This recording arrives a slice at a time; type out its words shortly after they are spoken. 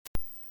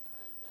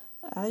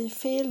I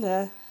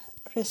feel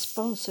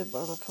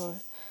responsible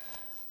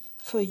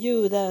for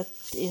you that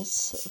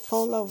is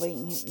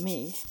following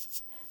me.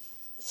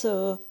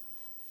 So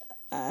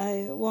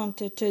I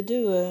wanted to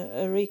do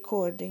a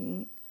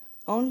recording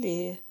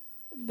only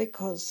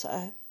because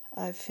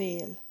I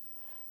feel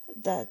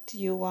that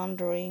you're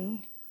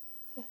wondering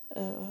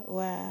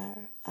where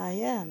I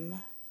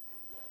am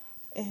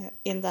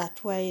in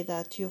that way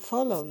that you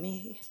follow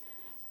me.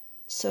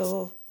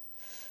 So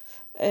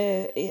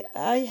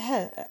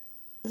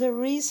the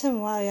reason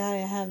why I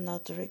have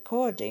not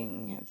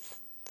recording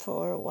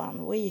for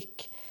 1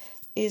 week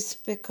is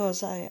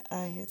because I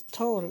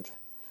told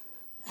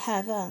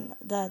heaven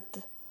that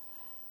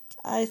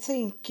I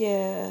think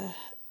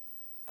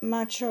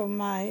much of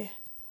my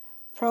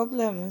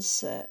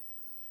problems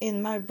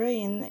in my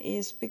brain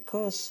is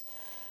because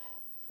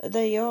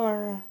they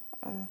are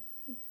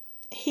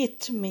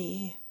hit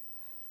me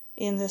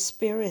in the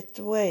spirit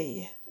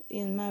way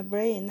in my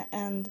brain,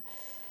 and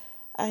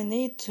I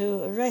need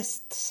to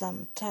rest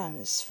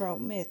sometimes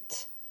from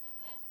it,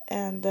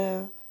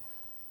 and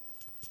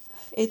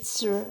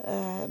it's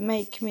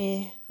make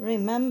me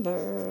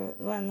remember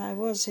when I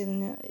was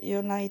in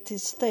United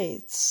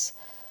States,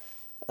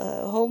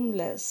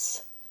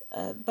 homeless,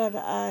 but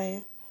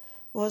I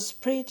was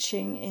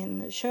preaching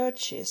in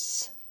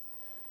churches,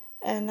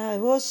 and I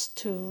was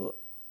to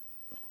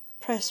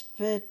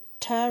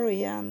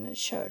Presbyterian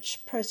church,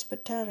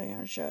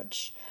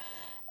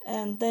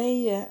 and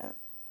they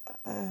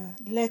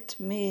let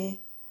me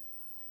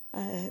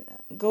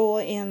go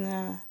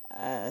in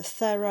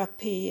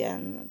therapy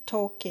and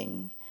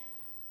talking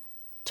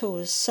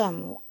to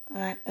some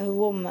a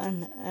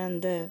woman,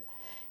 and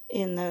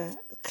in a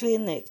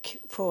clinic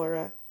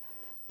for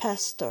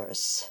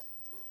pastors.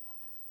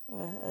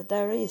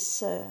 There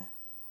is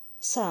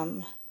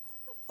some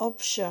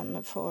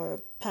option for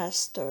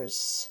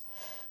pastors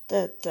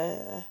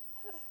that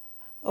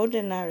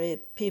ordinary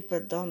people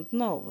don't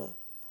know,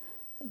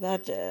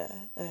 but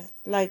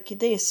like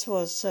this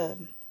was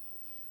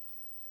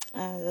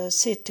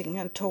sitting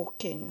and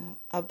talking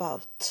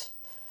about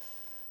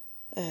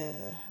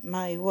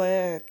my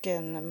work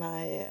and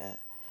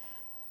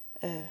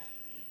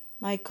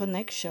my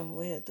connection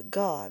with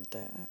God,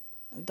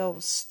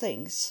 those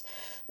things,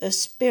 a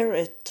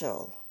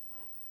spiritual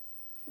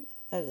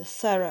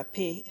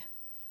therapy,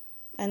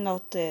 and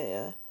not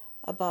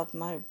about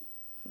my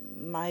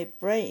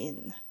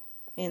brain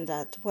in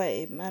that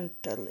way,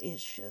 mental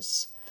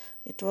issues.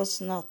 It was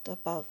not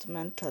about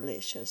mental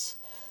issues,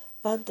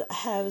 but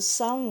have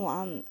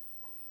someone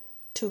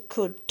to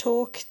could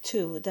talk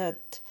to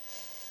that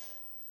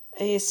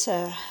is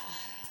I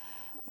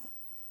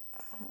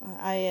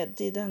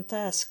didn't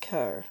ask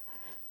her,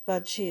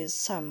 but she is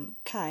some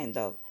kind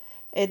of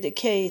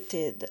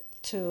educated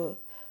to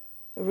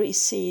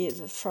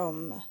receive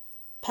from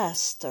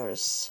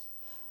pastors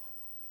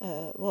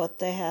what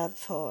they have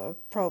for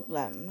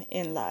problem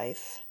in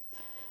life,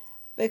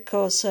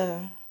 because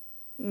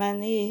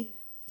many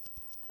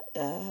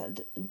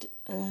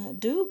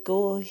do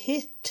go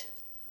hit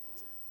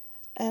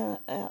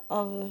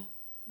of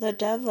the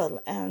devil,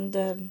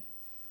 and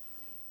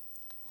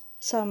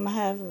some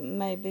have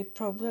maybe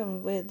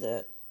problem with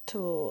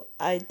to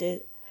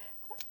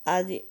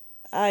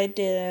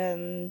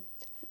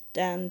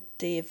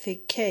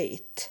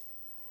identificate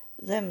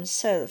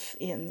themselves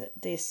in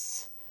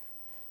this,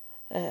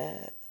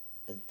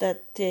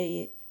 that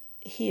they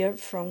hear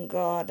from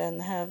God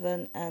and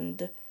heaven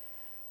and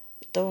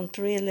don't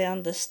really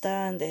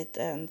understand it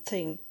and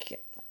think,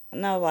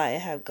 now I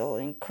have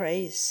going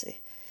crazy.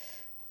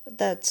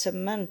 That's a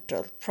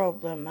mental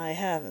problem I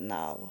have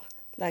now,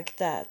 like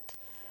that.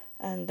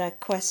 And that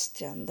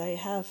question they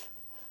have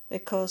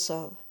because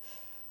of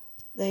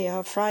they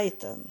are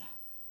frightened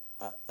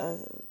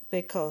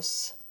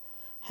because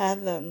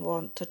heaven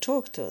want to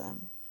talk to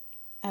them,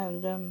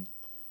 and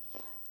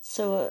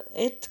so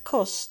it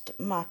cost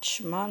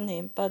much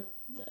money, but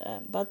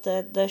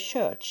the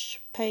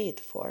church paid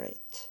for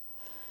it,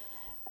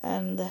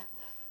 and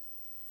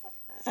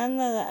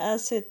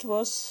as it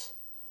was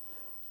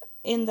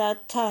in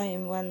that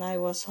time when I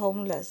was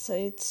homeless,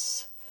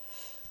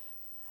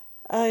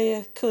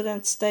 I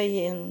couldn't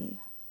stay in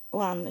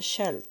one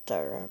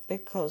shelter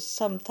because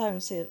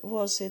sometimes it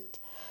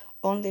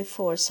only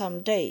for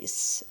some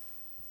days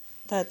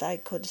that I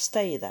could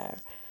stay there,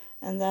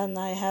 and then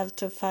I have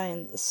to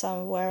find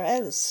somewhere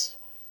else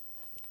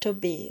to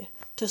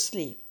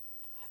sleep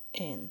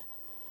in,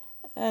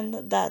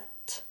 and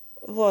that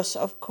was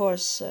of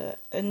course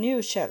a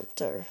new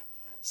shelter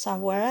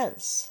somewhere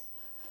else.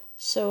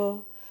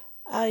 So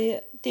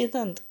I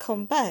didn't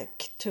come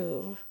back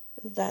to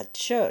that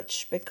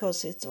church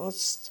because it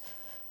was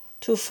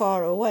too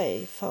far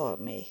away for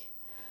me,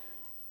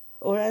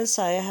 or else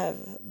I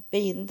have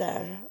been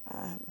there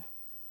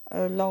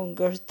a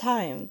longer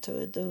time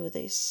to do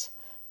this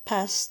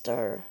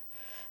pastor.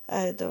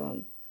 I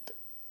don't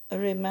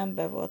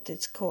remember what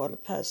it's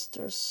called,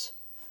 pastors,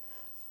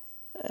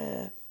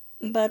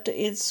 but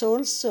it's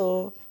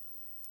also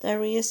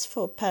there is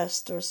for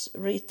pastors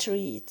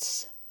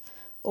retreats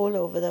all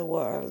over the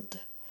world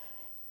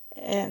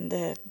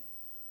and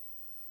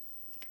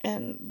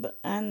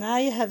and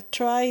I have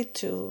tried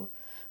to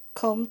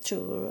come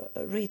to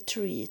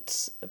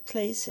retreats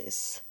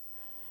places,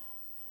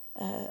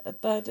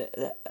 but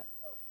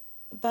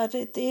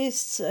it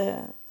is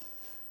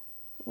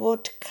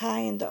what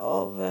kind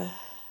of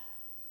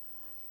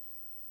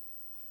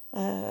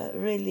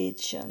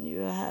religion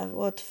you have,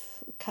 what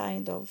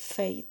kind of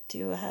faith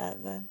you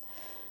have, and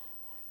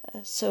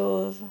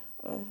so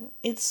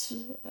it's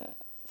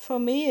for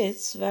me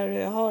it's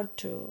very hard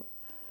to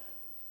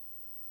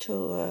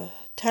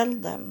tell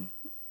them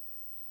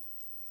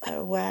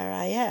where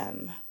I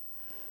am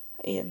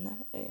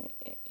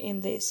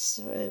in this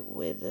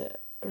with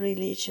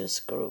religious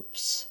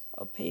groups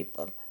of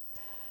people.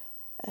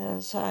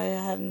 So I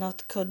have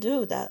not could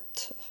do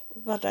that,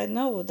 but I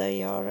know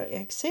they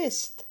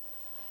exist,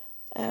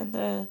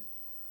 and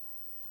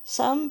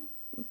some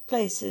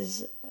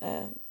places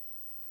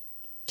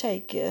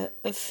take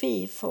a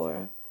fee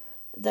for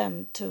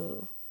them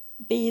to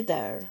be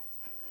there,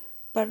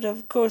 but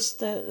of course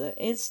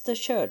it's the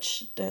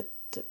church that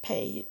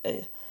pay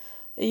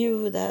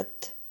you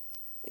that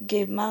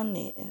give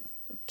money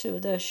to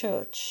the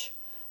church.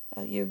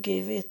 You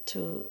give it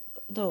to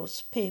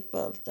those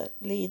people, the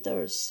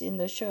leaders in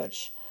the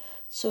church,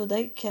 so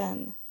they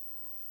can,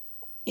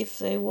 if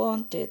they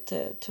wanted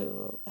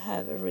to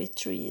have a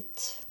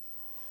retreat,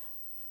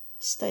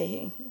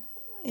 staying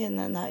in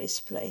a nice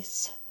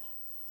place.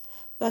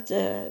 But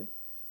I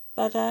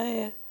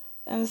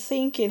am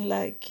thinking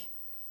like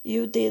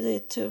you did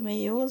it to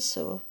me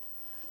also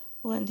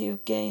when you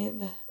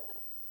gave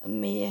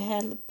me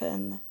help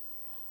and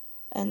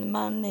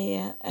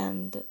money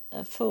and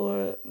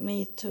for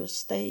me to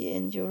stay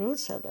in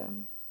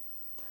Jerusalem.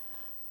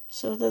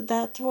 So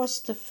that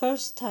was the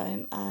first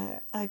time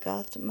I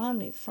got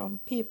money from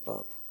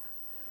people.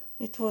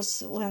 It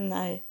was when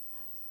I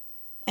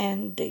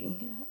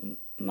ending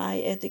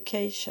my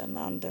education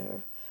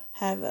under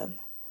heaven,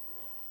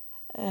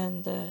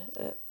 and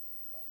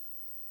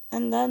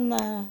then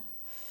I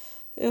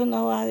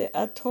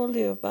told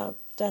you about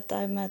that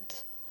I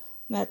met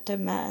a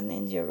man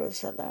in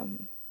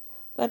Jerusalem,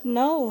 but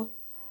now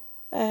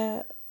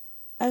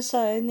as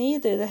I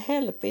needed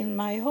help in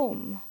my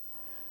home,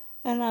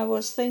 and I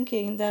was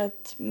thinking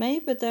that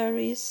maybe there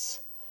is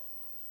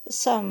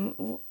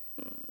some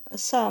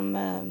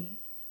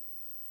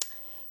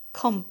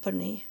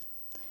company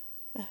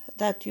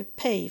that you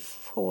pay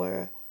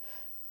for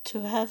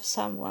to have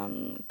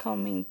someone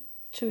coming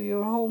to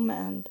your home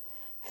and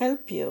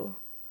help you,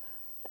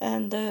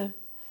 and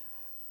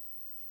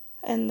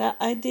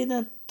I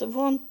didn't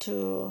want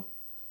to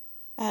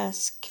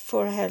ask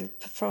for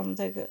help from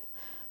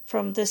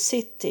the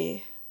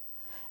city.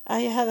 I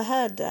have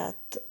had that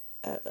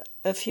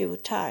a few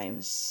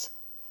times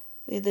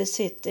with the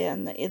city,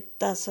 and it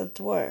doesn't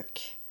work.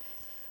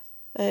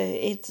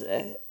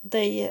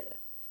 They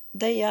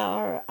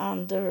are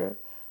under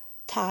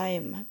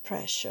time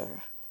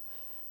pressure,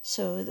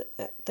 so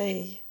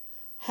they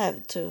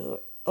have to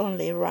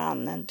only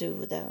run and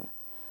do the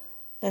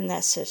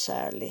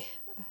necessary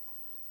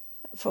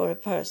for a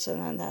person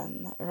and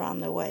then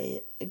run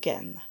away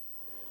again,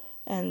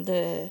 and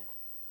there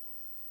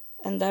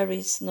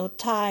is no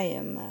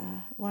time.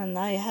 When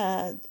I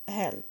had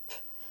help,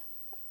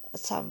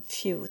 some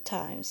few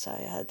times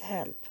I had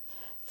help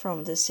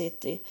from the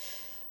city,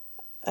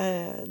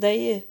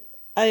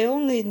 I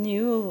only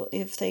knew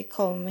if they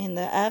come in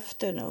the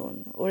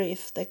afternoon or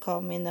if they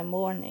come in the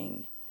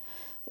morning,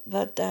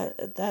 but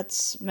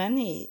that's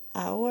many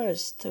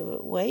hours to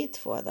wait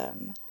for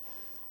them,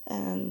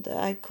 and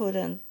I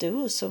couldn't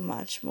do so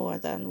much more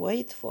than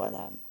wait for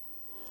them.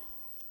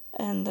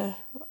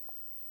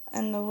 And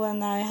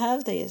when I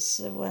have this,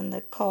 when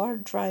the car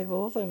drive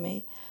over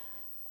me,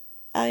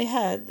 I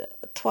had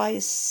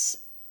twice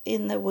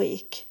in a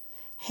week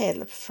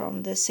help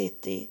from the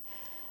city,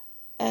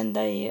 and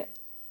I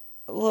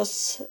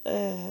was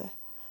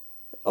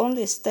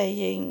only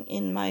staying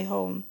in my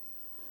home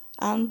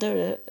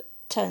under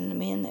 10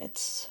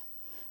 minutes,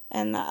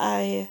 and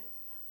I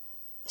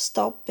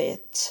stopped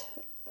it.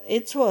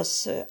 It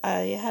was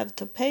I have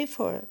to pay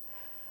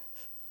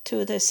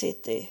to the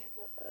city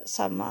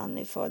some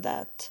money for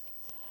that,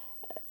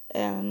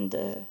 and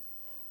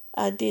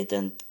I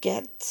didn't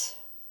get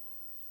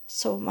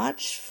so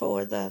much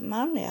for the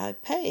money I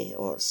pay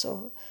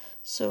also,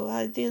 so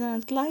I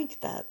didn't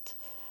like that.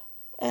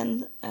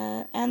 And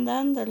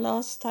then the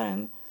last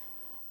time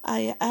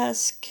I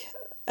asked,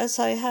 as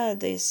I had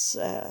these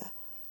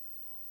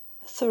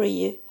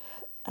 3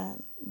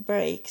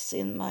 breaks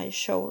in my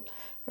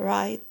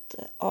right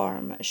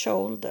arm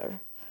shoulder,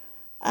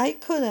 I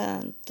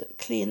couldn't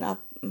clean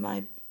up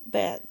my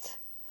bed,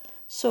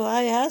 so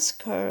I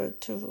asked her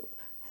to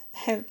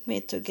help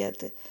me to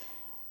get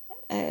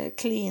a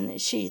clean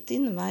sheet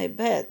in my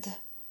bed,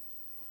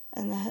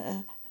 and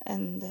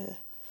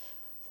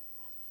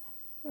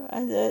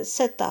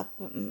set up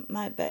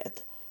my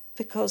bed,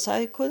 because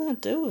I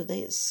couldn't do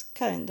this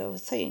kind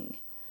of thing.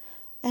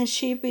 And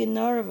she be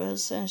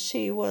nervous, and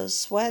she was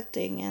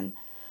sweating,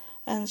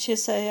 and she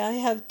say, I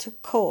have to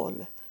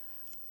call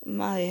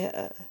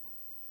my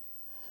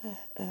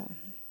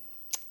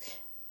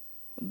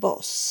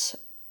boss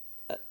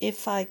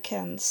if I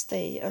can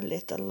stay a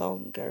little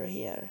longer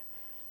here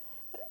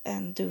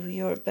and do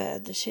your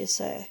bed, she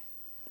said.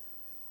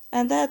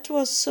 And that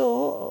was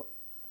so,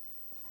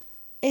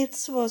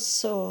 it was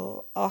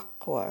so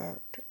awkward,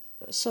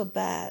 so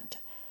bad,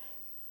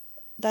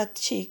 that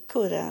she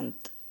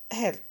couldn't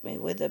help me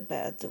with the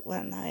bed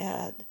when I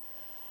had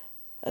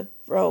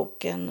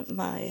broken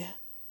my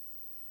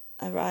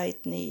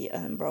right knee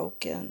and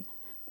broken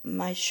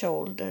my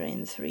shoulder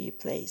in 3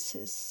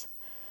 places.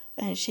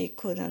 And she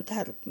couldn't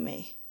help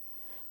me.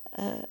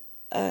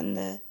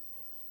 And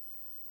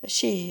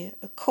she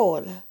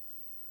called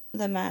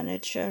the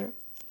manager,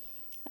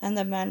 and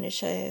the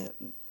manager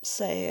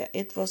say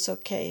it was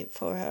okay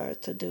for her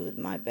to do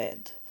my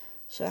bed,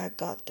 so I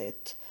got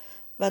it.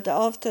 But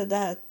after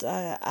that,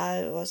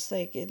 I was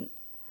thinking,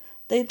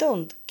 they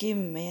don't give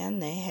me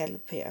any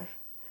help here.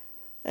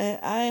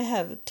 I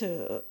have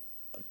to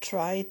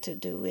try to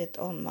do it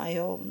on my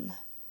own.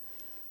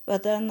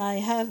 But then I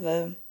have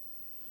a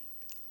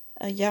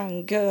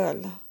young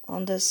girl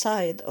on the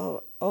side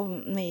of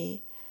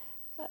me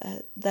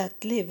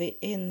that live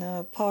in an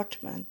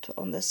apartment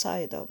on the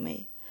side of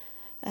me,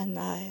 and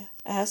I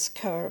ask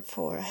her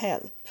for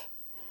help.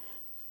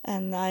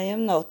 And I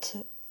am not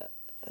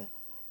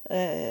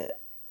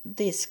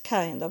this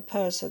kind of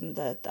person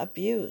that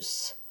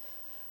abuse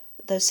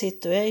the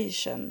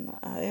situation.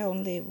 I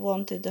only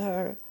wanted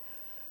her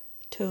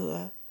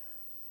to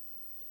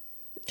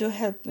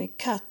help me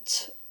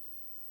cut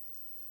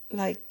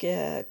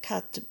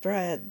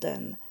bread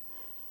and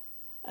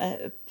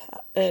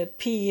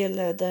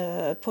peel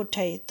the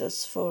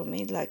potatoes for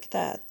me like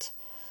that,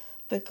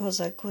 because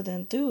I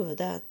couldn't do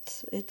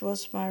that. It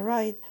was my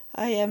right.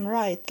 I am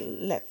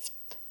left.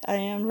 I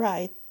am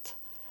right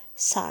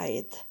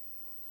side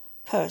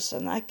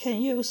person. I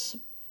can use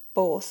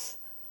both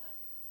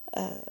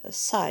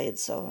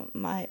sides of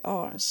my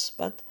arms,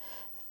 but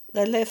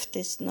the left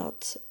is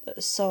not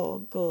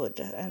so good,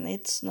 and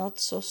it's not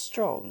so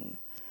strong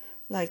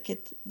like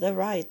the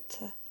right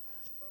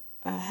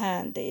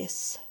hand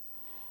is.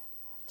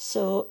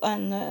 So,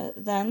 and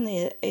then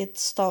it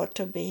started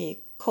to be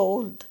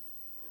cold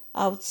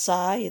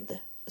outside,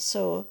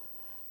 so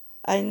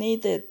I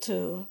needed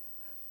to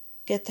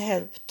get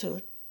help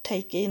to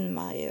take in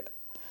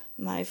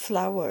my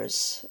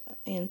flowers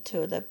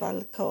into the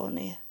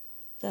balcony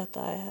that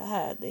I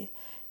had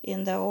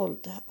in the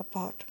old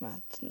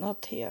apartment,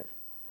 not here.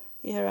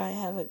 Here I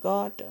have a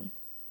garden,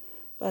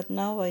 but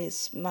now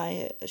is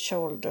my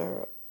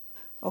shoulder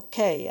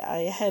okay.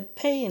 I have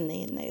pain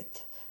in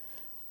it,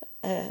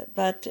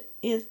 but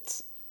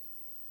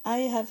I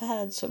have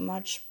had so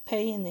much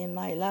pain in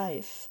my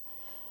life,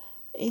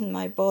 in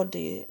my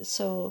body,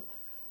 so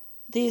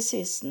this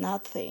is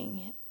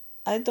nothing.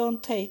 I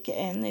don't take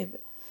any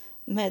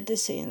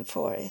medicine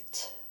for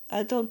it.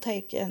 I don't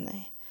take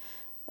any.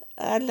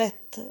 I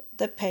let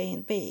the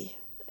pain be.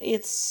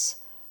 It's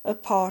a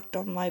part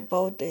of my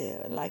body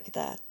like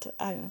that,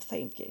 I'm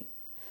thinking.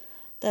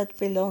 That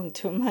belonged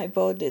to my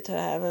body to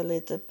have a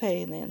little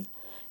pain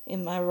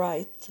in my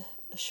right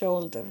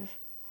shoulder.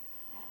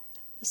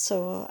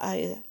 So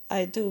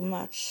I do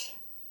much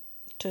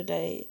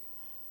today.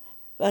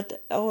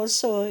 But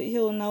also,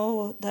 you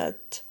know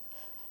that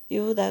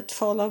you that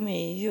follow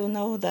me, you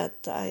know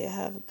that I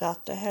have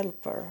got a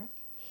helper.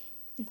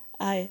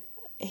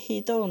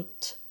 He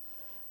don't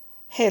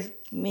help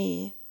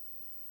me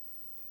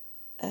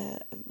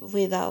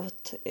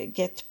without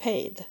get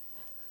paid.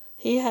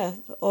 He have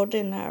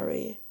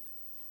ordinary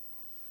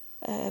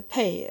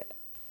pay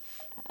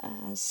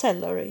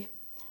salary,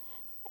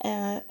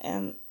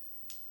 and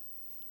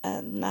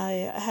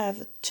I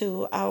have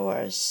 2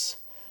 hours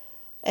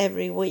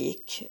every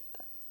week.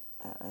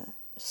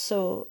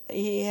 So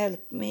he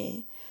helped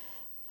me,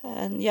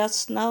 and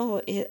just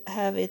now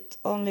have it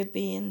only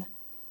been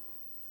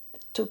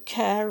to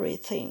carry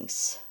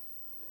things.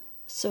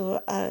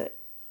 So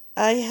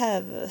I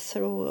have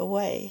thrown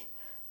away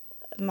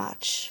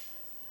much,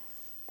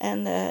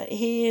 and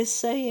he is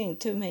saying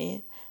to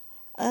me,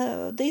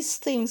 these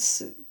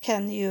things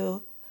can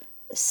you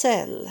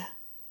sell?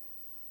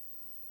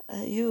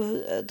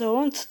 You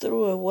don't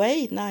throw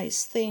away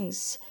nice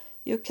things.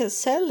 You can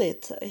sell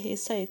it, he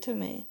say to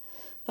me.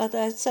 But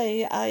I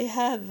say I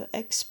have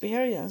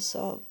experience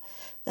of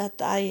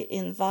that I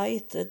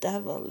invite the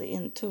devil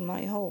into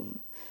my home.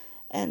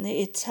 And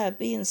it have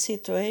been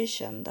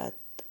situations that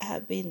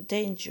have been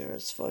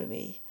dangerous for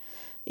me.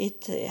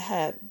 It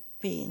have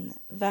been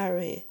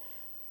very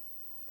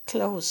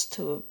close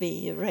to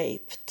be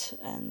raped.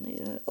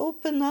 And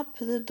open up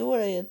the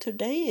door.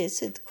 Today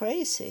is it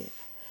crazy?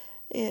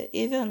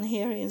 Even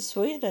here in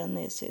Sweden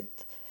is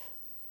it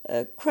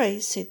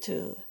crazy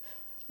to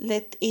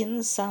let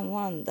in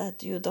someone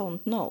that you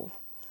don't know,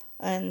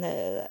 and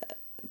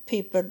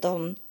people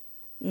don't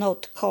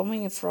not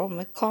coming from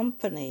a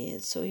company,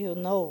 so you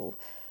know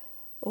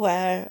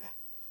where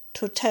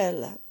to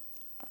tell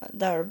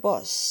their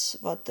boss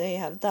what they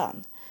have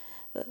done.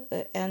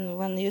 And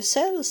when you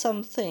sell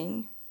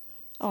something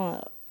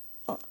on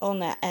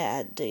on an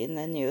ad in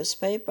a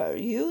newspaper,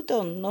 you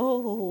don't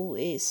know who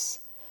is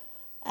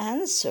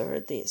answer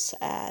this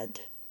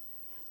ad.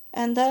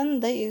 And then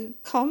they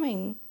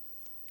coming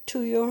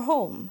to your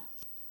home.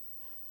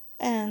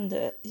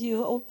 And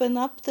you open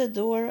up the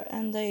door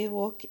and they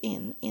walk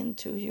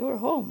into your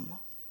home.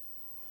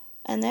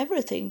 And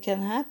everything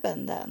can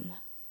happen then.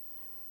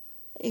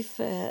 If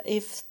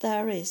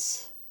there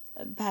is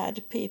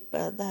bad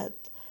people that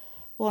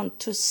want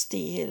to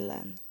steal,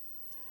 and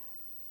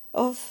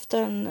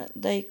often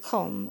they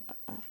come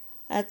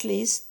at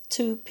least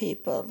 2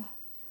 people.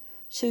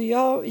 So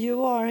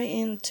you are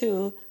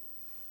into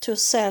to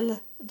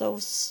sell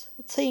those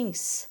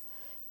things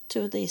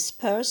to this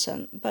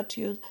person, but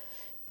you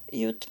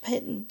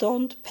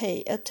don't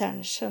pay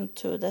attention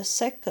to the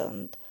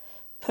second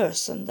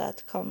person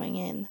that coming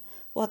in,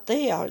 what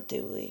they are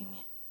doing.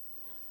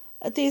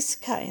 This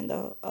kind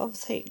of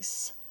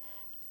things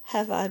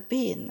have I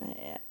been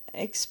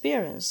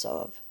experience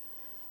of.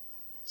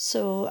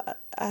 So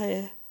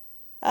I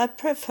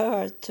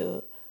prefer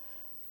to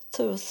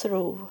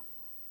throw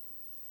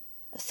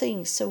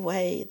things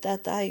away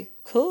that I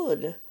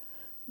could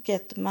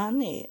get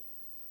money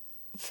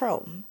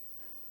from.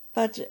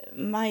 But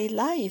my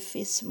life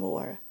is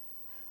more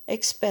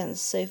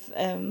expensive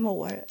and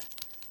more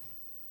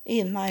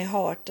in my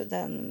heart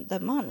than the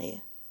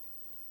money.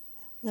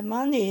 The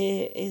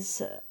money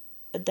is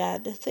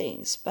dead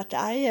things, but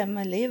I am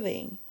a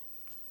living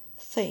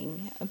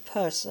thing, a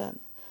person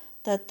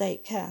that they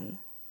can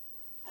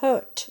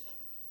hurt.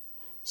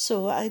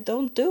 So I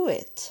don't do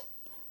it.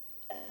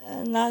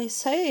 And I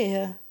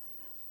say,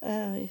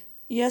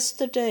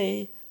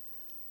 yesterday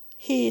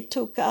he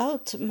took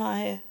out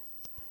my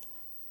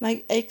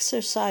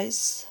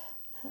exercise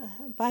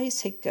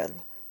bicycle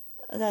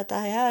that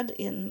I had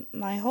in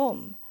my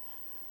home.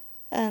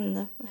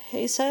 And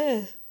he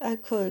said I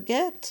could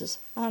get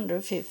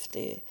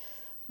 $150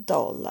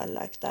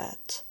 like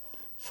that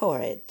for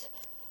it.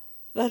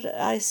 But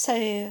I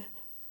say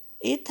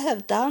it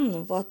have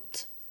done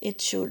what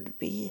it should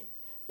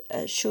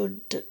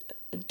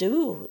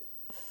do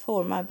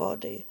for my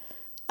body.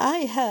 I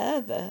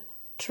have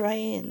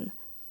trained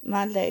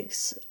my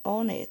legs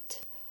on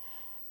it,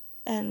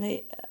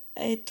 and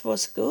it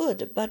was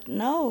good. But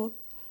now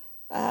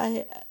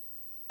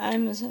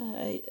I'm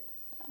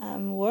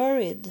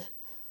worried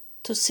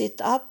to sit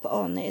up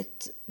on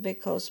it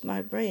because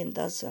my brain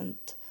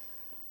doesn't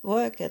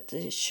work as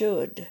it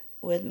should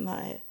with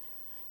my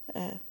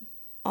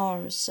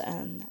arms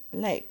and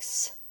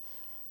legs.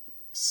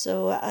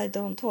 So I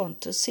don't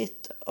want to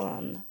sit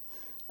on.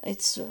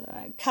 It's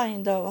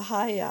kind of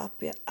high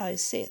up I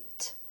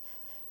sit.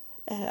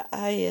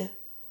 I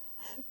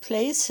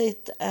place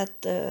it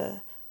at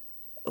the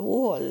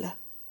wall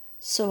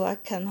so I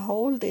can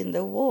hold in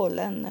the wall,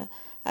 and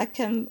I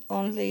can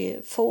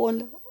only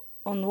fall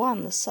on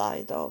one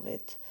side of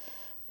it.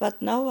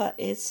 But now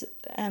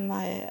am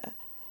I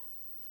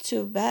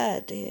too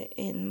bad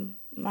in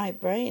my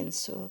brain,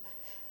 so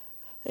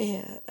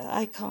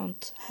I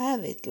can't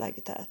have it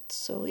like that.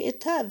 So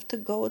it have to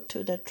go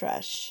to the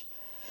trash.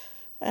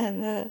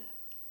 And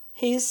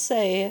he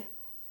say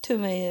to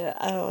me,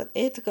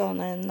 it's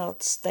gonna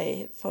not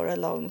stay for a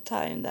long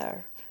time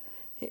there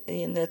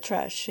in the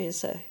trash, he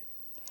say.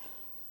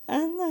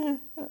 And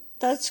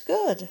that's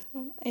good.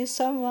 If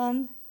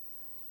someone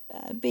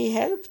be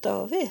helped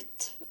of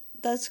it,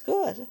 that's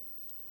good.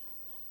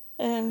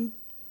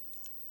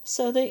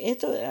 So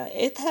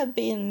it have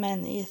been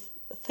many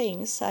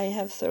things I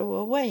have thrown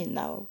away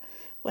now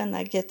when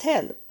I get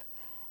help.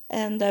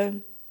 And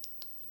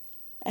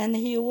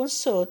he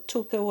also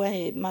took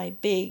away my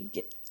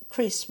big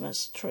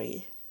Christmas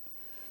tree.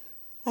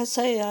 I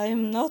say I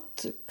am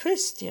not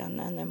Christian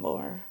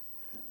anymore.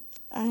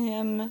 I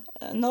am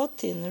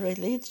not in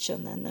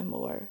religion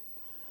anymore.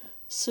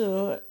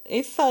 So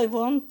if I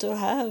want to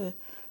have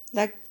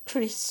like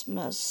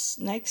Christmas,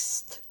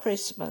 next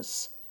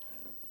Christmas,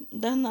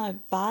 then I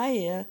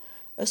buy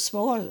a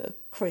small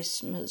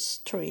Christmas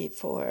tree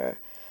for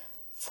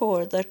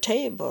the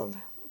table.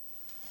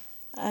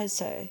 I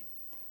say,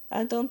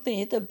 I don't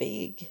need a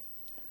big.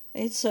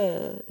 It's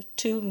a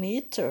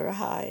 2-meter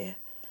high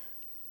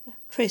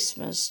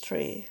Christmas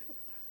tree.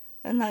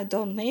 And I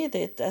don't need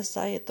it as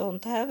I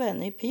don't have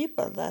any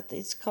people that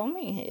is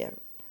coming here.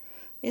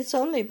 It's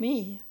only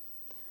me.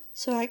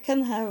 So I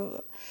can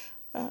have,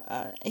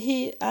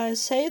 I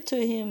say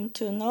to him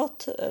to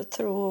not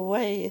throw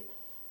away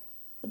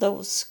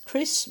those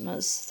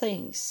Christmas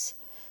things,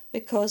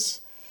 because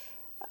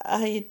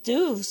I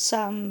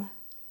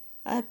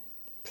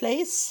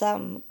place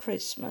some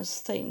Christmas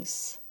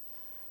things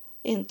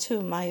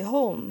into my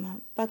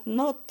home, but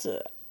not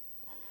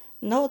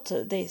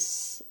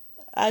this.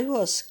 I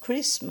was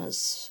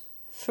Christmas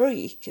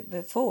freak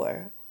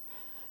before,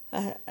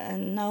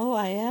 and now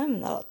I am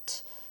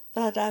not.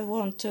 But I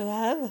want to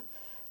have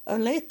a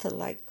little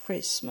like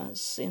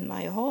Christmas in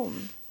my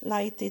home,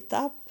 light it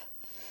up.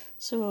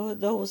 So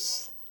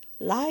those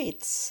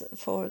lights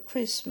for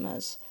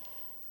Christmas,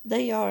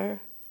 they are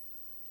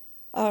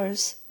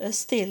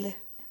still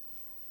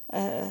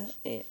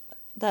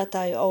that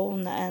I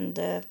own,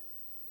 and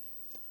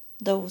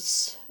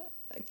those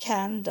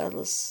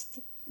candles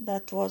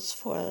that was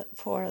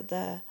for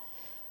the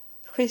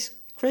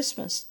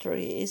Christmas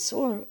tree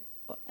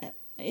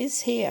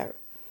is here,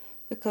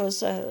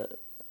 because I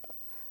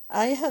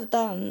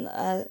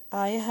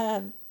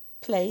have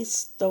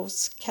placed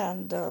those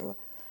candle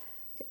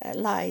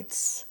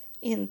lights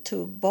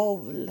into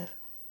bowl,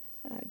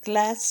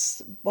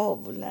 glass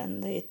bowl,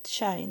 and it's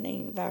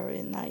shining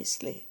very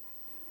nicely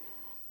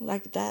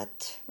like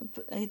that.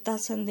 It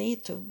doesn't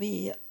need to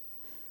be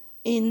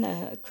in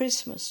a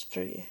Christmas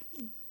tree.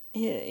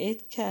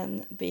 It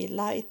can be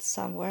light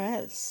somewhere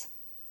else.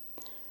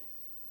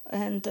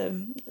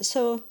 And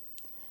so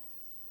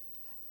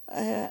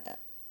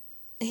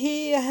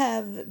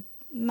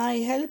my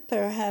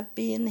helper have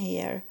been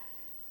here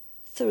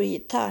 3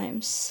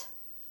 times.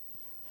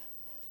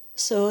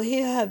 So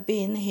he have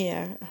been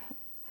here.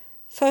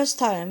 First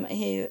time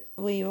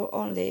we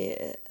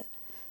only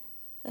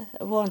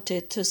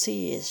wanted to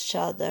see each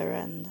other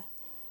and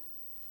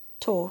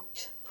talk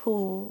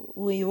who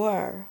we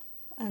were,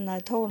 and I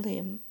told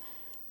him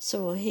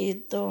so he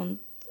don't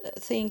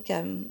think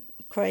I'm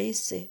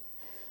crazy.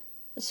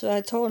 So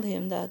I told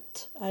him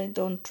that I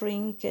don't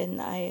drink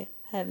and I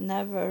have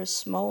never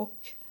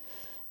smoked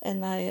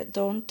and I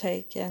don't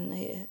take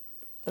any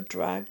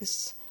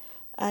drugs.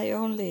 I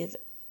only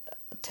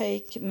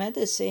take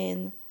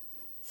medicine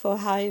for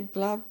high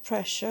blood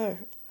pressure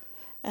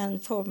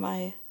and for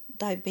my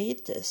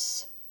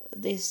diabetes.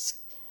 This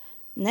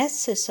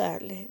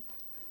necessarily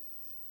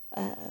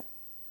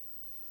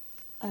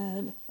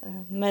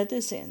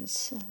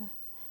medicines.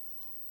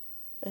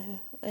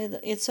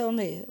 It's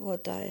only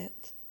what I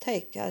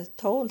take. I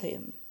told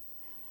him,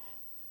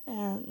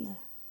 and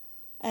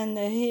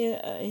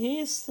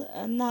he's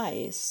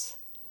nice.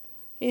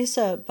 He's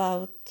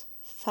about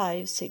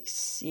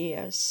 5-6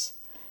 years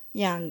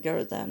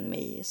younger than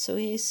me, so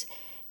he's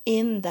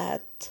in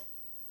that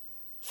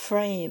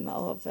frame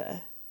of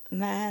a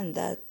man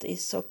that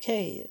is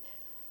okay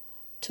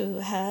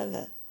to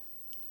have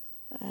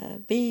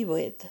be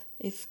with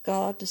if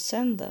God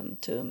send them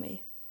to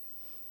me.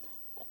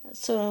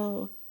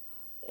 So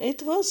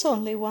it was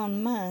only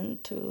one man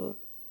to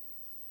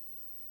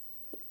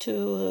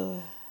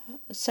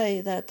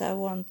say that I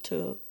want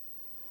to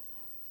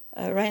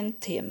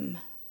rent him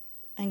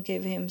and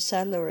give him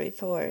salary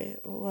for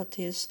what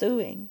he's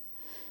doing.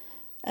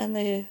 And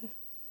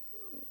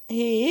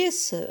he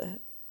is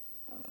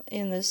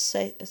in the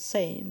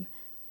same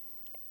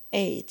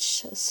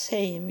age,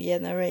 same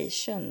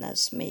generation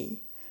as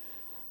me.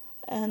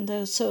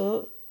 And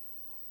so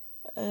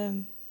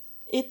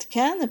it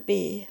can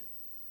be,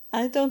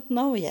 I don't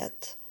know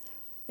yet.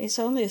 It's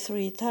only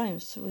 3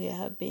 times we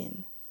have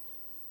been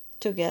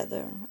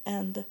together,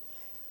 and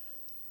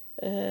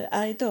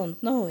I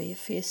don't know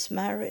if he's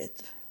married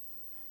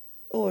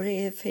or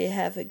if he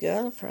have a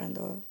girlfriend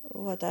or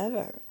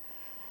whatever.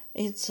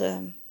 It's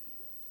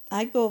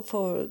I go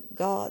for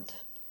God,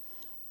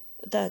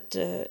 that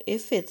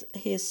if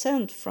he's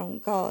sent from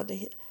God,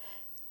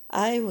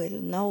 I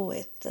will know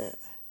it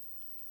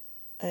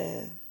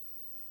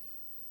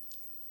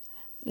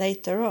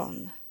later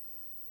on,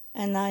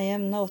 and I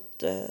am not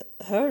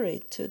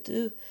hurried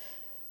to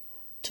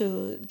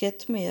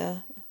get me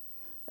a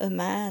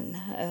man,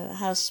 a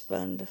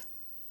husband,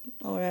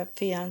 or a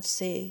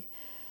fiancé,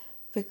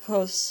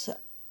 because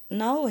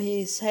now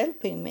he's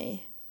helping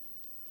me.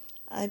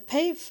 I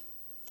pay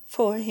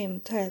for him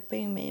to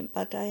helping me,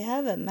 but I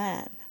have a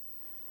man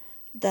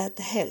that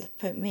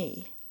helped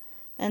me,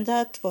 and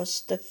that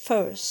was the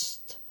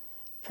first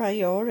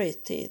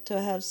priority,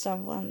 to have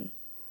someone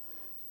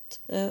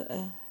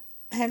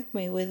help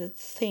me with the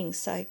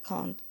things I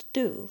can't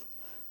do.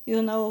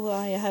 You know,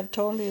 I have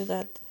told you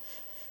that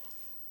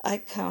I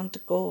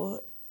can't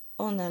go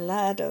on a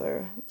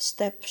ladder,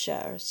 step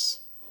chairs.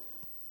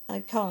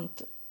 I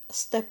can't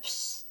step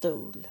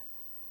stool.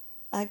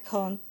 I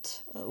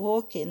can't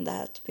walk in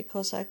that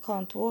because I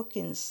can't walk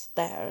in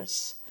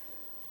stairs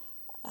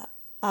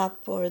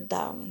up or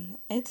down.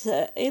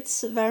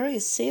 It's very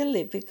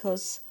silly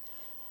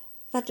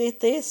but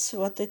it is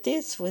what it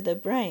is with the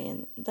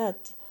brain,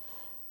 that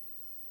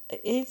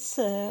it's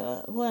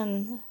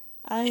when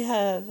I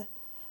have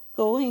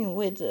going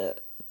with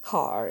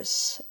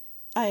cars,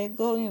 I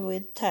going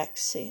with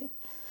taxi,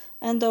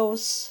 and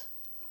those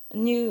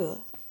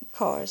new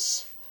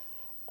cars,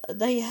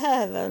 they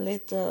have a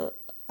little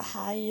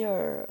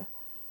higher,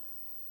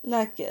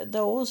 like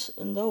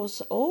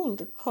those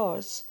old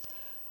cars.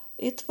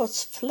 It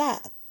was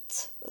flat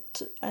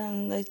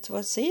and it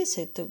was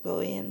easy to go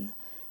in.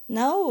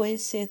 Now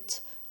is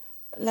it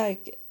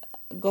like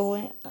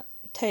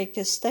take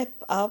a step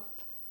up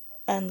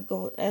and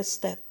go a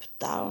step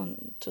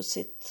down to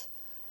sit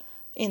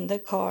in the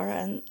car,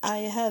 and I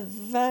have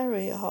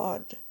very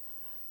hard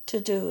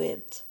to do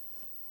it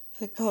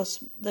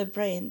because the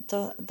brain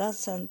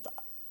doesn't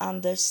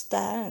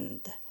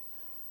understand.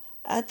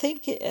 I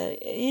think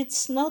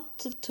it's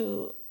not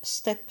to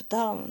step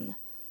down,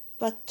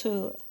 but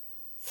to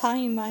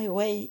find my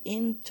way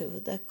into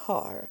the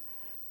car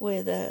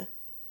with a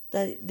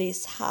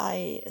this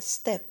high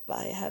step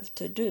I have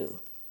to do.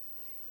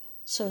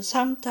 So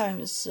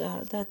sometimes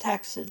the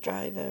taxi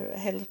driver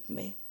helped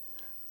me,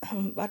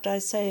 but I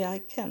say I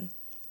can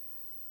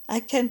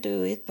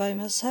do it by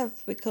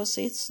myself because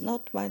it's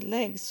not my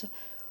legs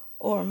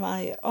or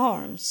my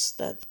arms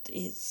that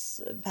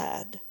is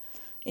bad.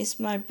 It's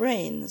my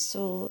brain.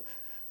 So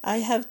I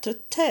have to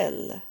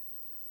tell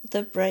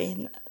the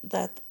brain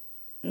that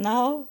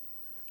now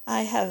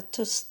I have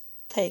to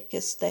take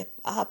a step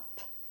up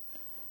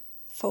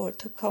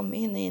to come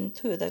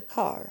into the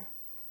car.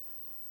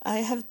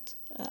 The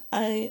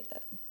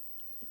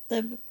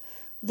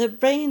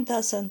brain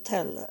doesn't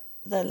tell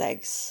the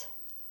legs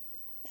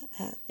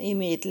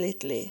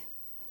immediately.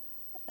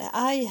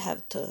 I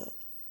have to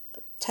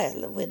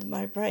tell with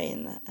my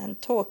brain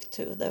and talk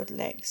to the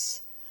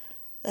legs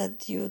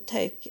that you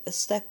take a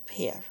step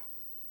here.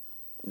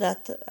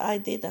 That I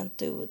didn't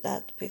do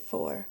that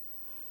before,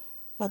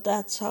 but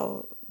that's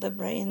how the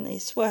brain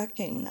is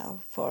working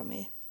now for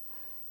me.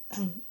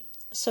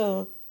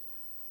 So,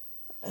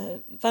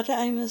 but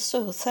I'm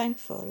so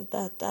thankful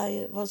that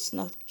I was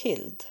not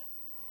killed.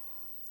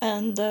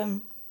 And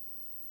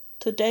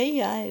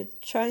today I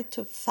try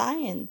to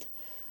find,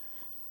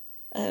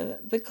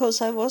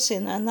 because I was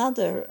in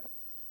another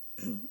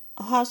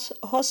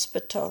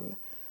hospital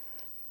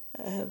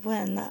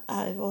when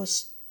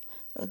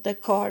the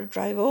car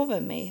drove over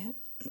me,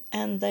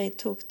 and they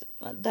took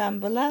the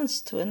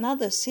ambulance to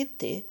another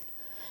city.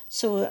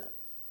 So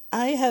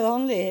I have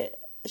only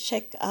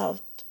checked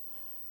out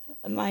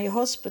my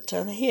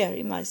hospital here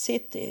in my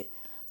city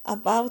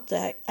about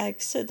the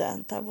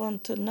accident. I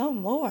want to know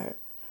more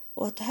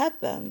what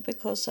happened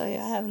because I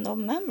have no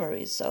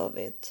memories of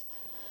it.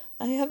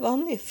 I have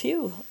only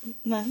few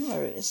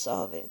memories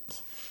of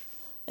it,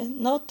 and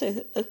not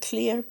a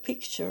clear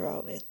picture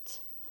of it.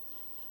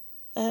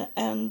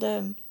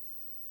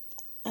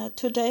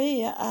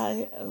 Today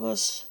I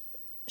was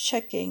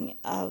checking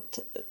out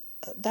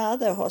the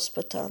other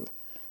hospital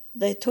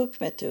they took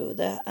me to.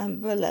 The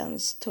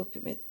ambulance took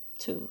me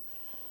to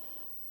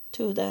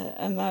the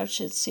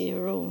emergency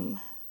room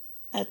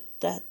at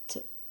that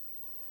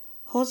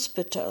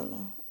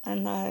hospital,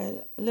 and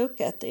I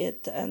look at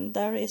it and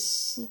there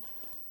is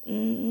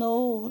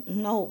no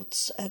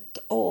notes at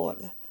all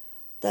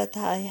that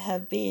I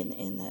have been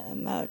in an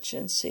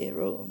emergency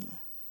room.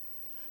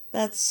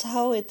 That's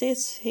how it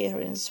is here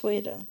in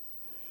Sweden.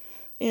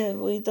 Yeah,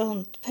 we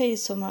don't pay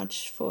so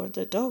much for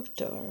the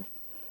doctor.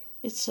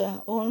 It's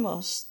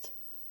almost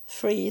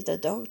free, the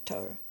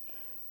doctor.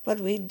 But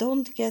we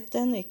don't get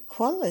any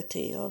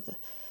quality of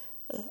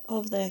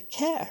the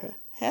care,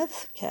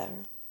 health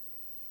care.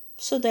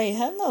 So they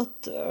have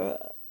not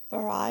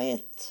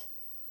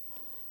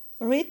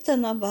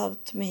written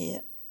about me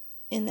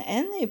in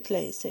any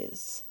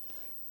places.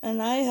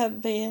 And I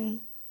have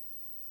been,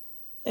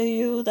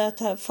 you that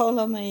have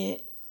followed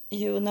me,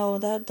 you know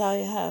that I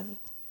have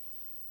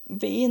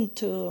been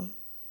to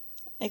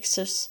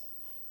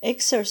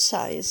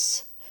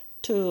exercise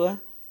to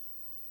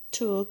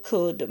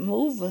could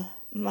move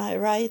my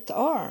right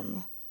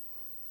arm,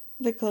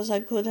 because I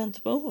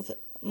couldn't move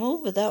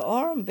the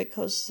arm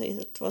because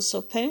it was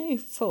so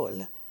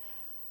painful,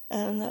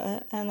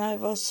 and I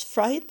was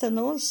frightened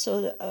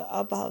also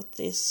about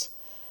this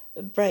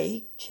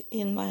break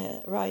in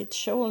my right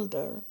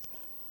shoulder.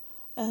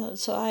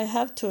 So I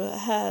have to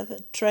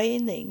have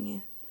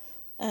training,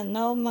 and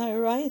now my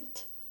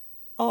right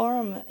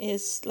arm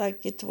is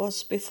like it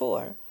was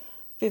before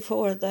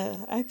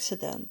the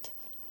accident,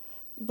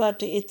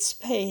 but it's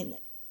pain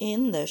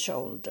in the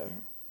shoulder.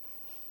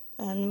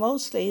 And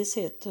mostly is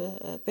it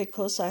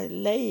because I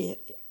lay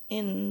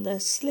in the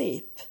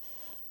sleep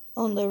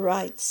on the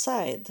right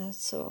side,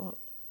 so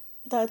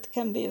that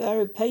can be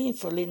very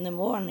painful in the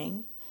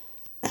morning.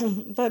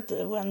 But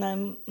when I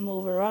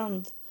move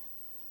around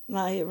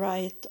my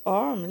right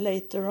arm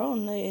later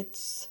on,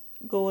 it's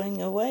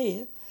going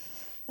away.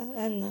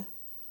 And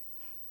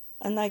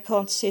I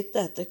can't sit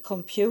at the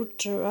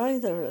computer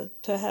either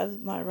to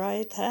have my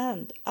right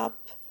hand up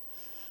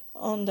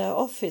on the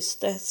office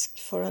desk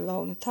for a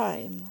long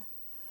time.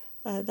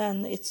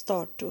 Then it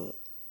starts to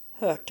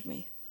hurt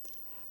me.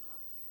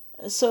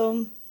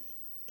 So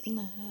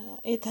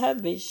it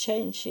have been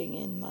changing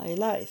in my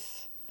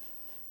life.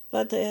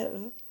 But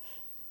it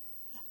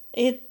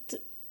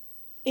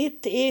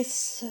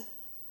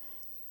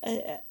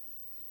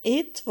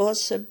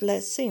was a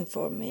blessing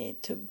for me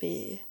to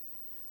be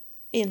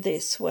in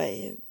this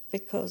way,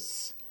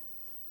 because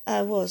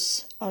I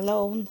was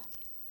alone,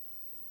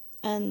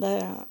 and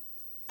I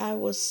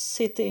was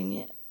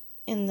sitting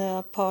in the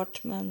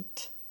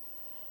apartment,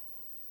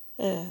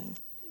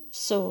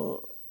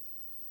 so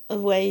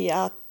way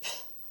up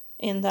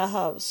in the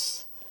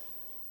house,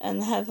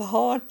 and have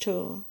hard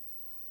to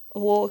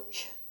walk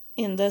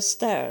in the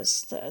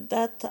stairs.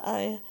 That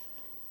I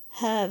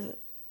have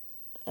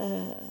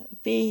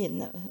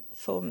been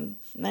for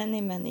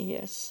many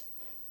years,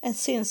 and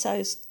since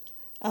I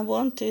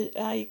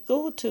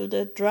go to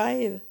the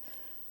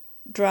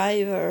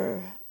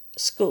driver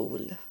school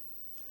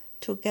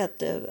to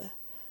get a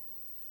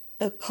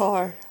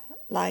car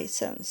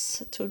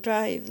license, to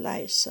drive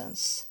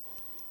license,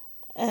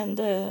 and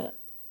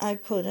I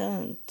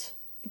couldn't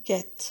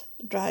get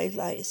drive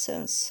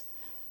license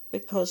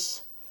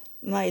because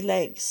my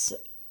legs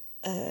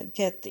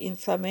get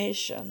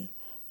inflammation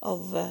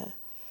of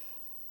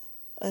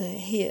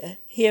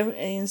here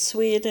in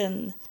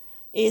Sweden.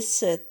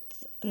 Is it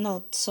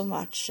not so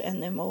much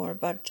anymore,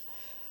 but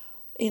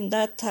in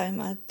that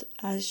time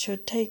I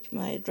should take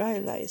my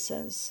drive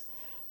license.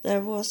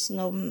 There was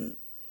no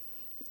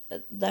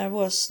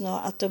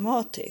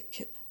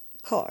automatic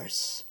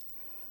cars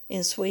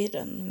in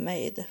Sweden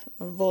made.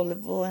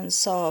 Volvo and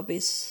Saab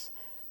is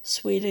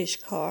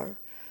Swedish car.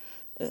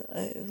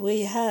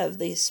 We have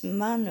these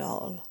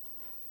manual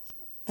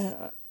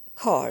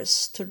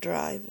cars to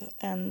drive,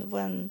 and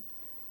when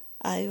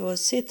I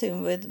was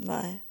sitting with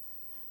my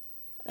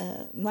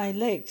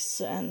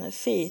legs and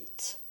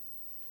feet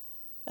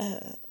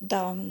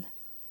down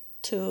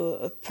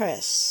to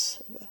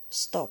press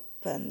stop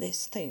and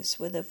these things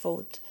with the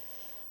foot,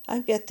 I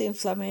get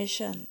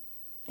inflammation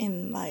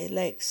in my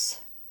legs.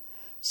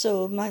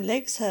 So my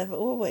legs have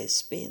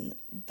always been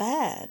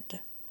bad,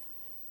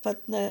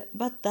 but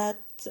that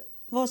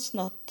was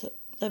not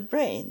the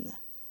brain.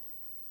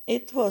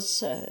 It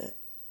was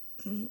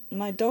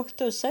my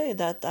doctor said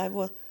that I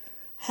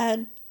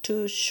had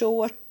too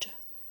short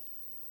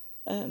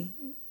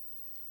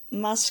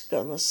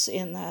muscles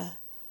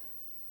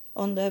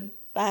on the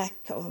back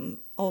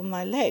of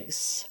my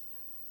legs.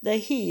 The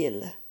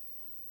heel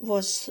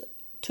was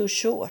too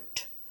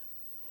short,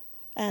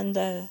 and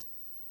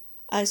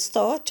I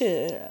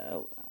started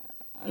a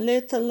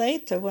little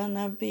later. When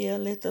I be a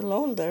little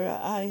older,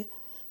 I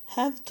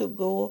have to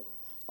go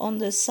on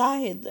the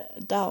side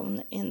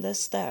down in the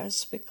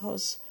stairs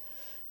because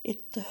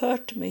it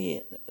hurt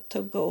me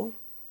to go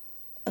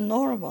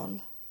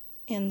normal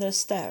in the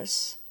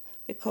stairs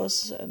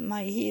because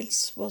my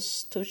heels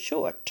was too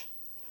short.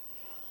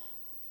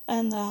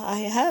 And I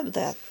have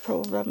that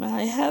problem.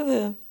 I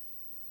have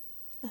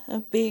a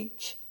big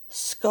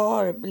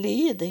scar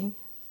bleeding.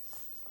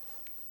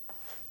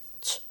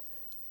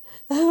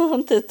 I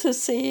wanted to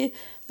see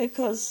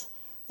because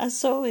I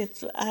saw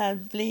it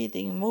had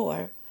bleeding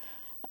more.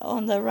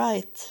 On the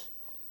right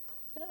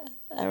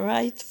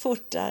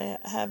foot I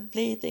have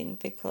bleeding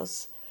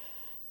because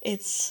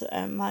it's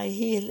my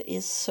heel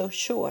is so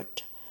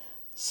short.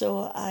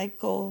 So I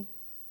go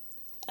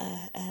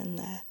and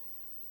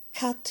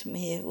cut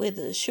me with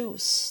the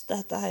shoes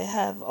that I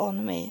have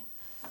on me.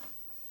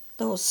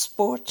 Those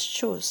sport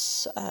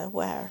shoes I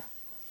wear.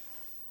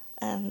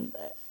 And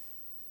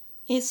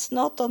it's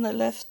not on the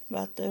left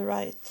but the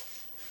right.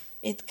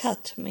 It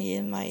cut me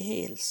in my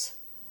heels.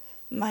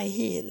 My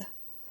heel.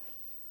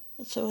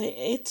 So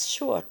it's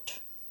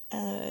short.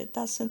 It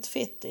doesn't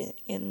fit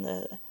in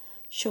the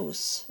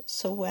shoes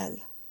so well.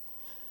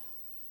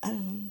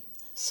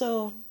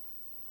 So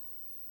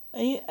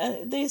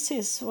this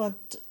is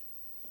what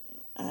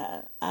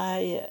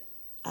I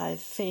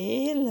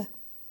feel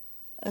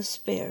a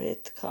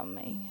spirit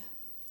coming.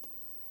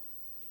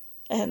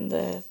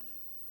 And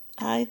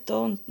I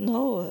don't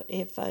know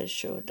if I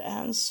should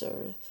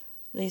answer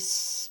this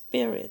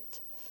spirit.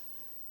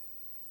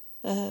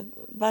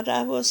 But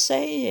I was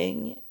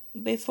saying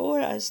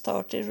before I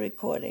started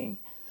recording,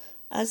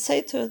 I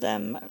say to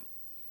them,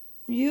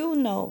 you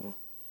know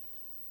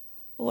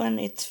when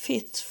it's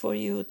fit for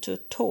you to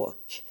talk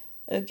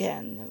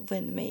again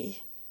with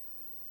me.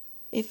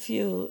 If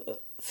you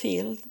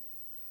feel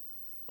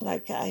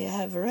like I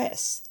have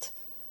rest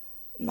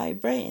my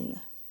brain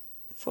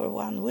for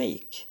 1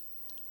 week,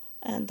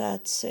 and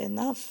that's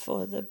enough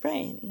for the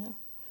brain,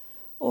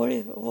 or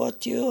if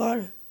what you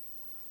are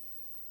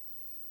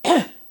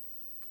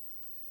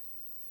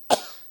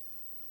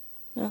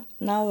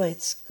now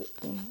is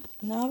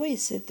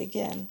it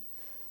again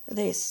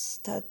this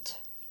that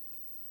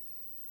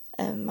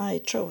my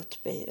throat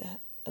be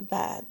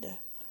bad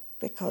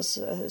because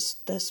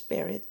the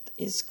spirit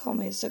is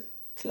coming so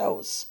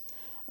close.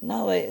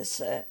 Now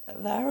it's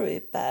very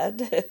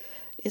bad.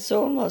 It's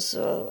almost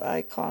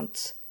I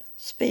can't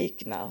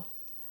speak now.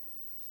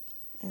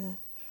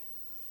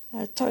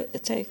 I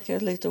take a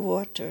little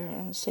water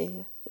and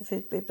see if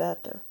it be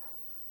better.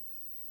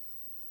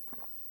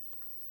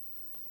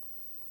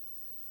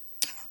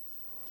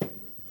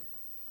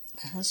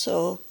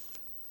 So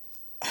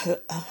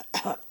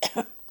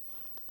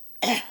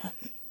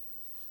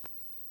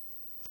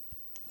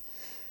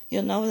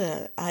you know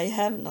that I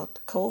have not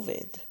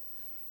COVID.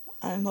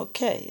 I'm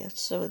okay.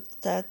 So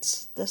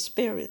that's the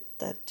spirit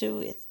that do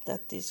it,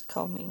 that is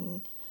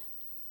coming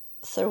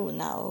through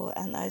now,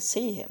 and I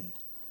see him.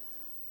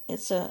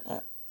 He's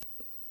a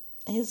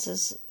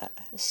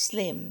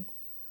slim,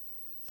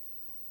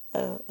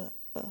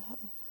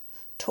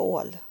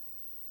 tall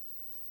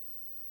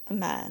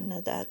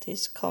man that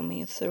is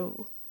coming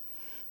through,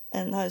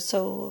 and I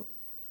saw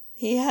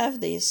he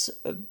have these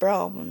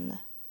brown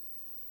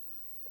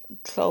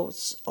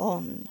clothes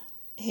on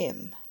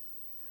him,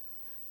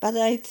 but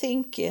I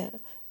think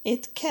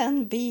it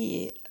can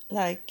be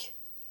like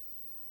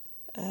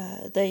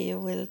they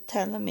will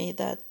tell me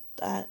that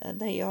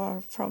they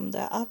are from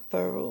the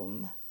upper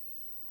room.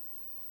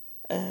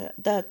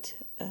 That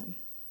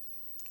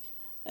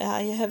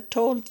I have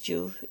told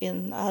you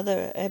in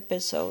other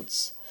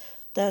episodes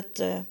that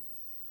they're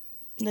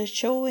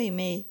showing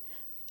me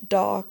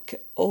dark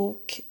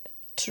oak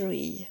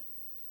tree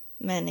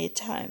many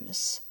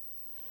times,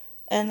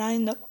 and I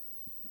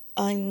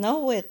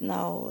know it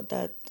now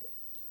that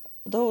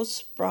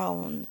those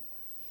brown,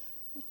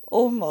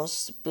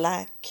 almost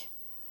black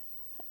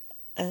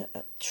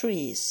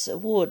trees,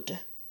 wood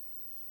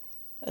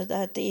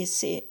that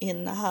is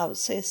in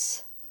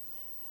houses.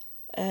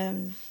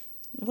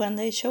 When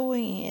they're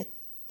showing it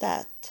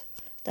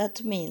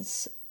that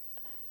means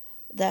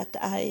that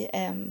I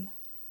am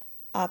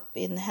up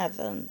in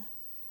heaven,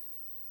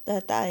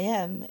 that I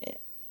am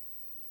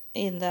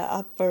in the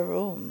upper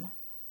room,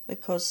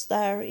 because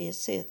there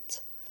is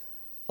it,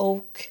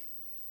 oak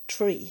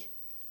tree.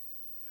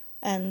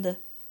 And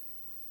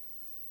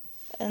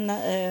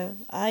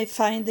I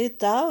find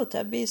it out.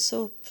 I'd be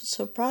so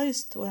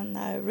surprised when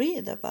I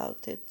read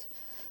about it,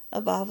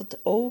 about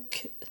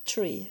oak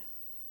tree.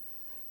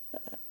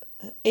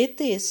 It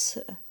is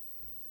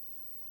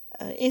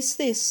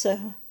this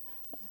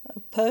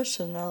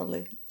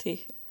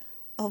personality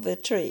of a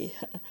tree?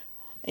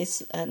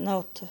 It's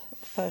not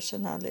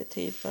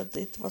personality, but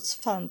it was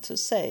fun to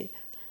say.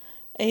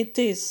 It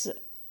is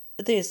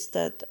this,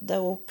 that the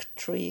oak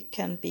tree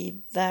can be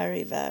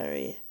very,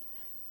 very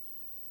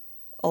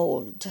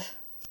old.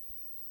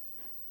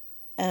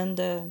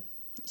 And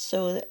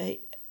so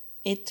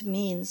it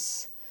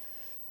means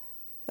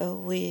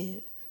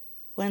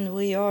when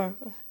we are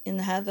in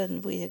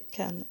heaven, we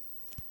can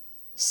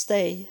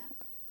stay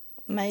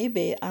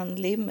maybe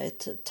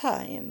unlimited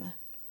time.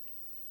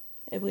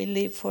 We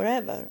live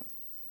forever.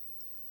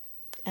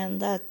 And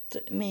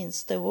that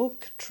means the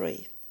oak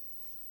tree.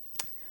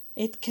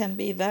 It can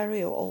be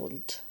very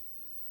old.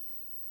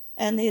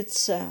 And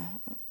it's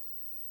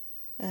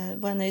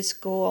when it's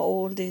go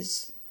old,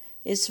 is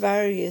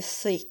very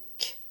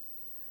thick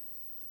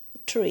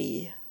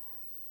tree.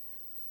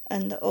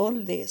 And all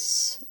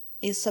this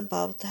is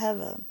about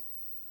heaven.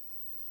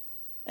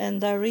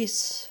 And there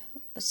is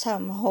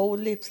some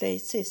holy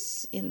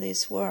places in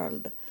this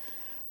world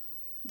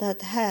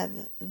that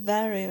have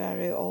very,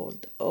 very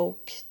old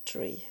oak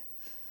tree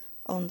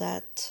on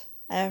that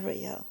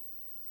area.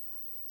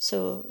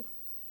 So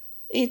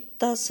it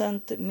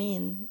doesn't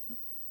mean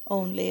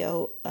only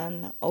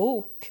an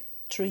oak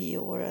tree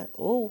or an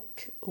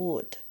oak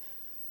wood.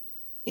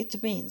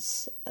 It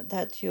means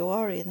that you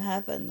are in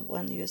heaven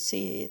when you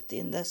see it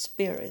in the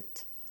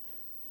spirit.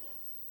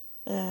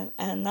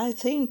 And I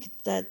think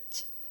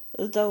that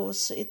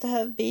it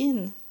have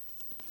been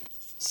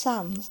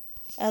some.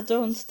 I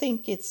don't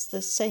think it's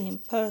the same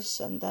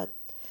person, that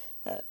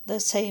the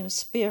same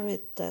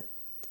spirit that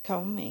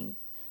coming.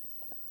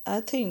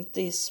 I think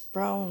these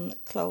brown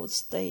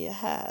clothes they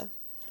have,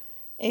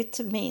 it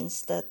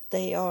means that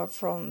they are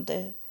from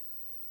the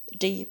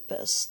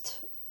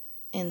deepest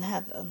in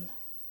heaven.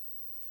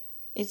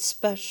 It's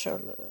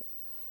special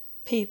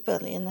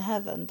people in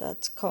heaven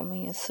that's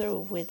coming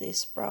through with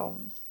these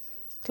brown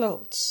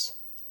clothes.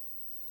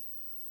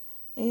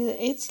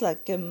 It's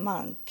like a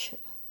monk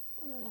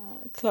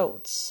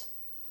clothes,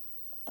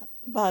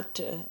 but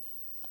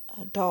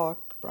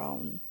dark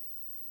brown,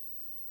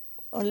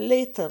 a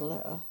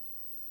little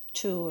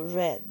too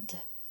red,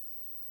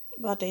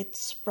 but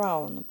it's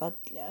brown, but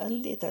a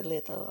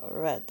little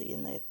red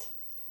in it,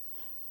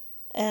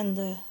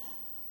 and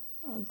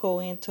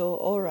going to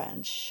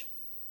orange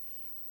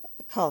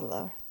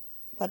color,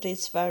 but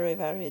it's very,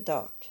 very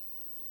dark.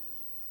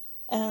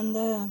 And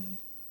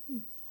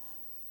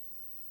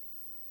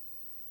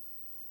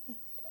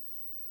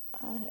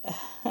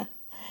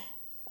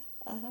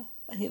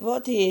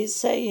what he is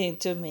saying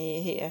to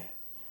me here,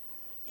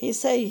 he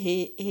say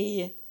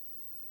he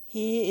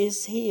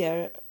is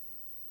here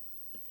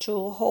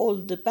to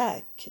hold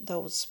back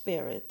those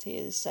spirits, he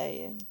is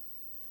saying.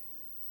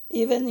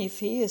 Even if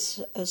he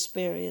is a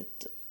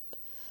spirit,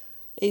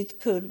 it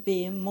could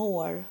be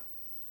more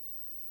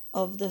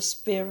of the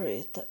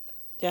spirit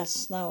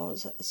just now.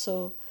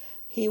 So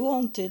he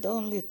wanted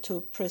only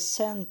to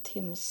present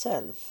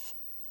himself,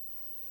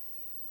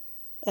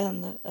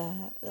 and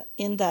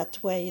in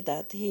that way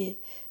that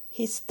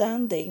he's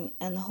standing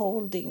and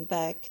holding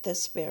back the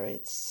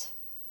spirits.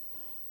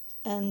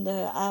 And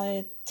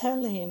I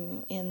tell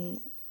him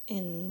in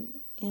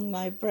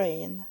my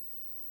brain,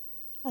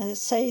 I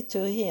say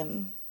to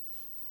him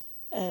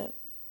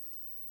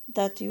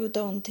that you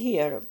don't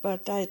hear,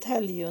 but I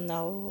tell you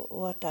now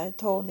what I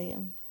told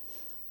him,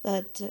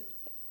 that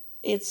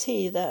it's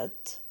he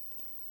that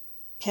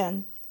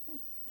can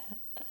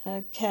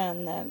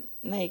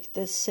make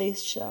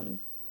decision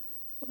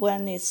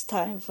when it's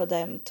time for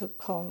them to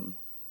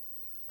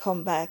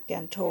come back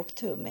and talk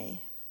to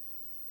me.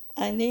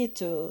 I need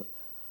to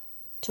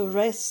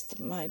rest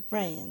my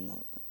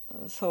brain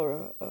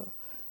for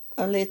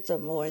a little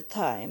more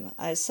time.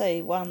 I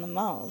say 1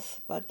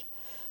 month, but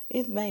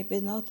it maybe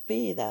not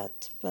be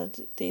that. But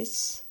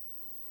this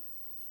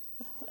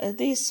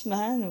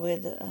man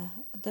with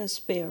the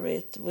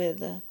spirit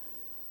with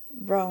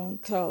brown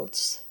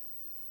clothes.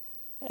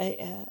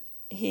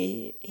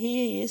 He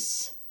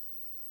is.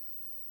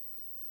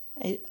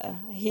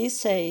 He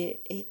say,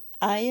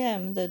 "I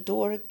am the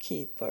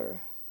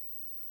doorkeeper."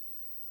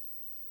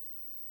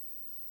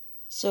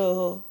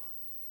 So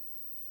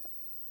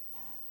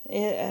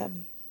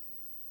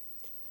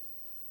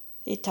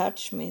he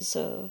touched me.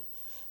 So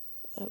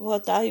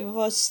what I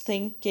was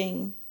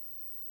thinking,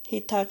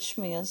 he touched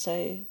me and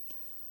say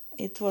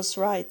it was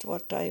right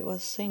what I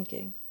was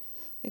thinking,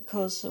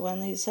 because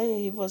when he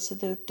say he was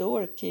the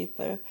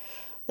doorkeeper,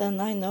 then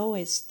I know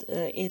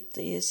it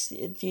is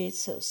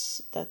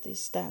Jesus that is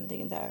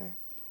standing there,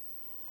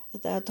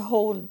 that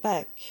hold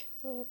back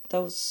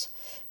those.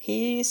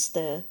 He is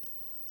the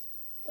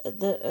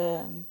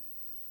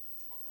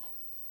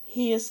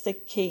he is the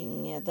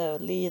king, the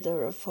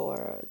leader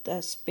for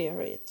the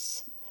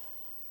spirits,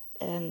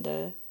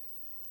 and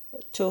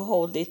to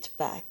hold it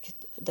back,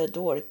 the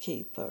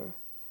doorkeeper,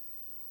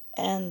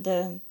 and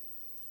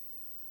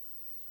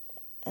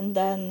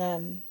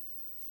then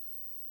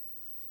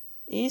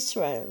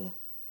Israel.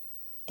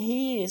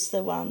 He is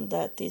the one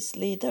that is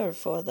leader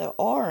for the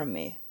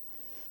army,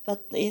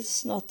 but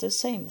it's not the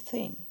same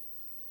thing.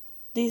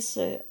 This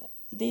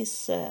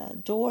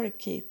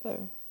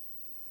doorkeeper,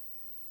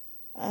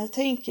 I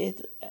think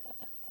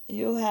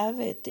you have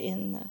it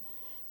in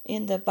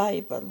the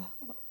Bible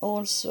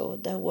also,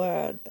 the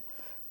word.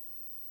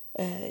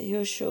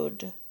 You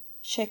should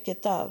check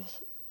it out.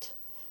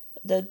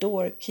 The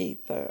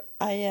doorkeeper.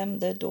 I am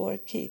the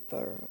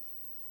doorkeeper.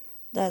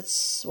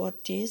 That's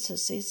what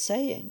Jesus is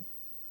saying.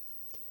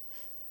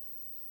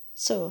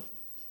 So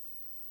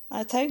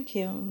I thank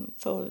him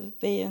for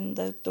being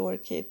the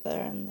doorkeeper,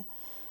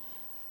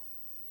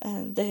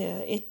 and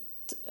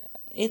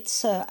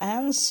it's an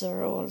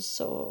answer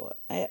also,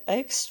 an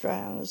extra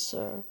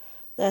answer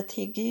that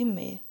he gave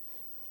me,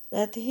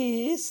 that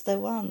he is the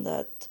one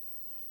that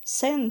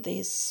sent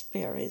these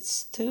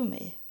spirits to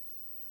me.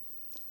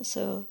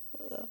 So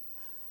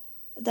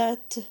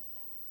that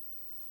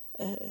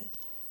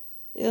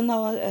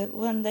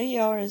when they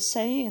are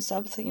saying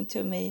something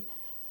to me,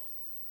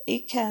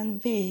 it can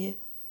be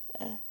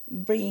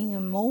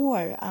bring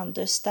more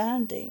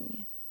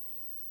understanding.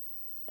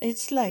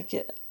 It's like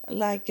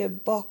a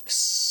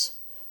box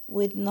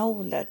with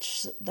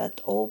knowledge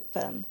that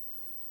open,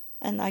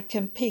 and I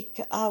can pick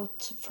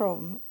out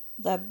from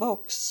the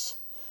box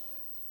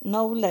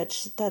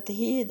knowledge that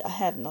he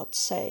have not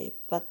said,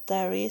 but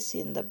there is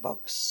in the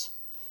box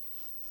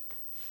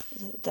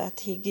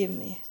that he give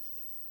me.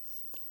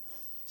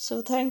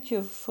 So thank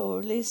you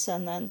for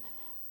listening, and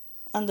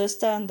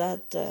understand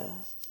that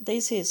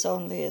this is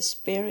only a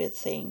spirit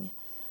thing,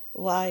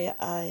 why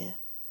I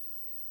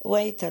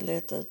wait a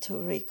little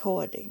to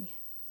recording.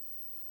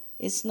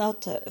 It's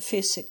not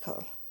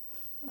physical.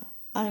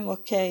 I'm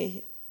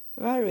okay,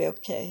 very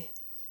okay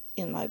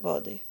in my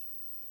body.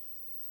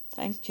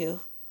 Thank you,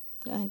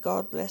 and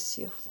God bless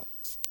you.